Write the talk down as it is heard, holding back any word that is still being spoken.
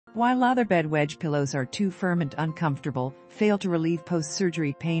While other bed wedge pillows are too firm and uncomfortable, fail to relieve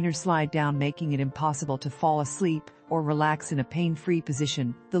post-surgery pain or slide down, making it impossible to fall asleep or relax in a pain-free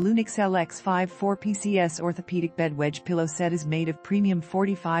position, the Lunix LX5 4pcs Orthopedic Bed Wedge Pillow Set is made of premium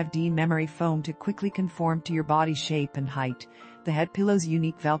 45D memory foam to quickly conform to your body shape and height. The head pillow's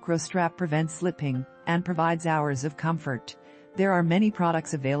unique Velcro strap prevents slipping and provides hours of comfort. There are many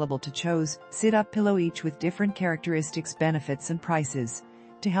products available to choose, sit-up pillow, each with different characteristics, benefits and prices.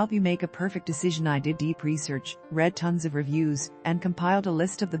 To help you make a perfect decision, I did deep research, read tons of reviews, and compiled a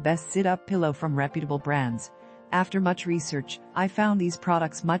list of the best sit-up pillow from reputable brands. After much research, I found these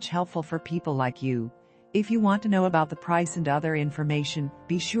products much helpful for people like you. If you want to know about the price and other information,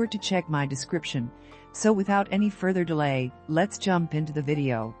 be sure to check my description. So without any further delay, let's jump into the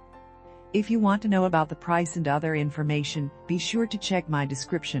video. If you want to know about the price and other information, be sure to check my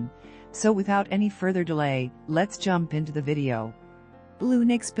description. So without any further delay, let's jump into the video.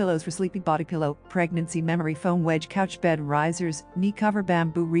 Lunix pillows for sleeping body pillow, pregnancy memory foam wedge couch bed risers, knee cover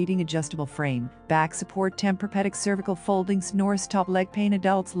bamboo reading adjustable frame, back support Tempur-Pedic cervical folding snore stop leg pain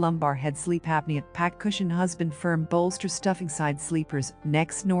adults lumbar head sleep apnea pack cushion husband firm bolster stuffing side sleepers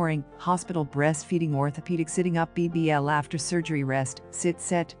neck snoring hospital breastfeeding orthopedic sitting up BBL after surgery rest sit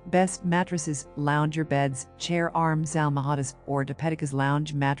set best mattresses lounger beds chair arms almohadas Orthopedic's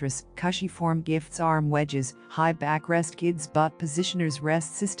lounge mattress cushy form gifts arm wedges high back rest kids butt positioners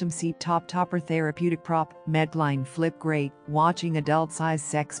rest system seat top topper therapeutic prop Medline flip great watching adult size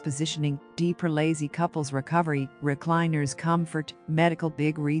sex positioning deeper lazy couples recovery recliners comfort medical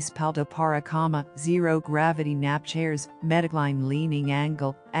big respaldo para cama zero gravity nap chairs Medline leaning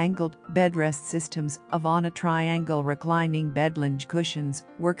angled bed rest systems Avana triangle reclining bed lunge cushions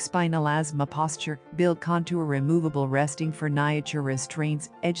work spinal asthma posture build contour removable resting furniture restraints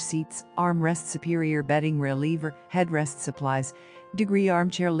edge seats armrest superior bedding reliever headrest supplies degree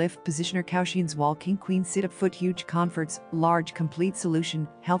armchair lift positioner cushions wall king queen sit-up foot huge comforts large complete solution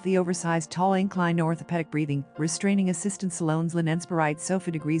healthy oversized tall incline orthopedic breathing restraining assistance saloons Linenspirite sofa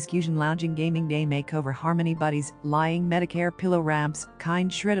degrees fusion lounging gaming day makeover harmony buddies lying Medicare pillow ramps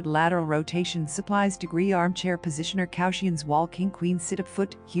kind shredded lateral rotation supplies degree armchair positioner cushions wall king queen sit-up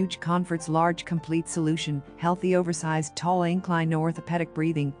foot huge comforts large complete solution healthy oversized tall incline orthopedic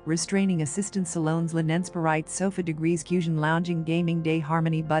breathing restraining assistance saloons Linenspirite sofa degrees fusion lounging gaming day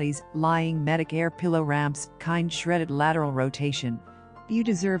harmony buddies lying Medicare pillow ramps kind shredded lateral rotation. You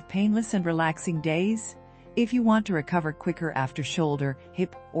deserve painless and relaxing days. If you want to recover quicker after shoulder,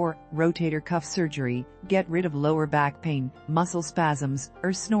 hip, or rotator cuff surgery, get rid of lower back pain, muscle spasms,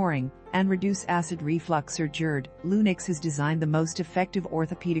 or snoring, and reduce acid reflux or GERD, Lunix has designed the most effective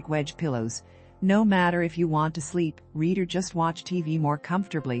orthopedic wedge pillows. No matter if you want to sleep, read, or just watch TV more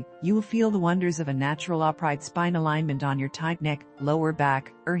comfortably, you will feel the wonders of a natural upright spine alignment on your tight neck, lower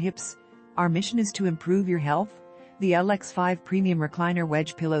back, or hips. Our mission is to improve your health. The LX5 premium recliner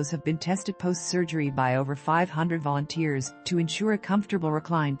wedge pillows have been tested post-surgery by over 500 volunteers to ensure a comfortable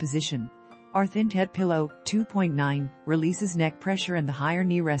recline position. Our thin head pillow, 2.9, releases neck pressure, and the higher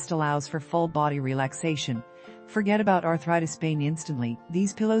knee rest allows for full body relaxation. Forget about arthritis pain instantly.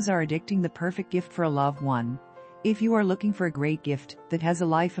 These pillows are addicting, the perfect gift for a loved one. If you are looking for a great gift that has a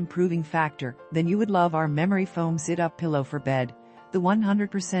life-improving factor, then you would love our memory foam sit-up pillow for bed. The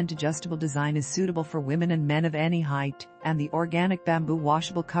 100% adjustable design is suitable for women and men of any height, and the organic bamboo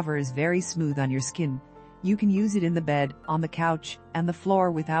washable cover is very smooth on your skin. You can use it in the bed, on the couch, and the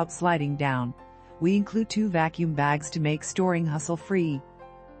floor without sliding down. We include 2 vacuum bags to make storing hassle-free.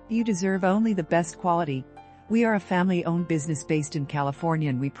 You deserve only the best quality. We are a family-owned business based in California,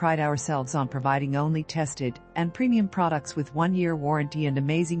 and we pride ourselves on providing only tested and premium products with 1-year warranty and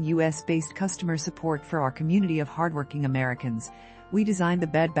amazing US-based customer support for our community of hardworking Americans. We designed the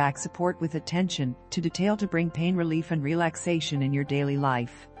bed back support with attention to detail to bring pain relief and relaxation in your daily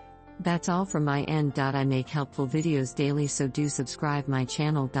life. That's all from my end. I make helpful videos daily, so do subscribe my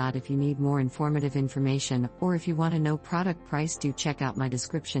channel. If you need more informative information, or if you want to know product price, do check out my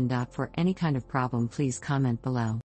description. For any kind of problem, please comment below.